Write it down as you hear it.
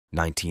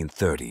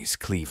1930s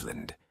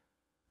Cleveland.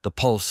 The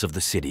pulse of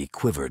the city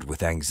quivered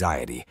with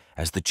anxiety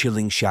as the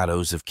chilling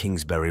shadows of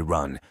Kingsbury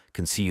Run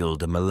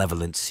concealed a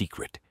malevolent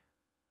secret.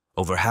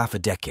 Over half a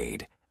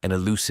decade, an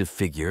elusive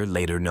figure,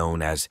 later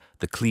known as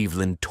the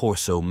Cleveland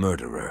Torso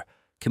Murderer,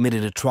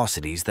 committed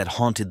atrocities that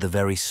haunted the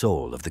very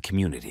soul of the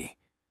community.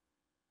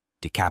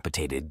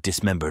 Decapitated,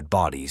 dismembered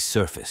bodies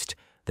surfaced,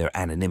 their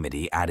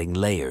anonymity adding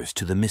layers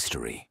to the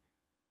mystery.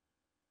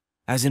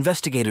 As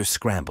investigators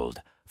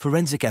scrambled,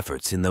 forensic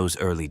efforts in those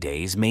early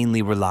days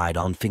mainly relied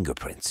on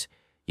fingerprints,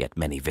 yet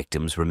many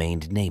victims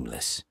remained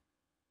nameless.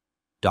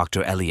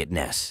 Dr. Eliot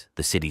Ness,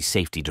 the city's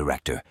safety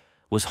director,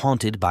 was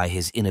haunted by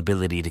his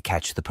inability to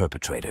catch the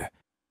perpetrator.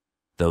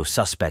 Though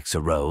suspects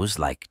arose,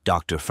 like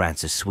Dr.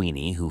 Francis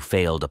Sweeney, who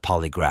failed a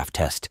polygraph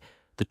test,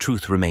 the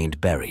truth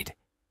remained buried.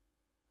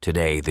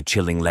 Today, the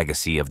chilling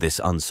legacy of this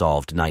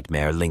unsolved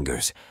nightmare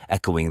lingers,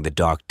 echoing the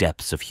dark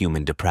depths of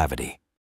human depravity.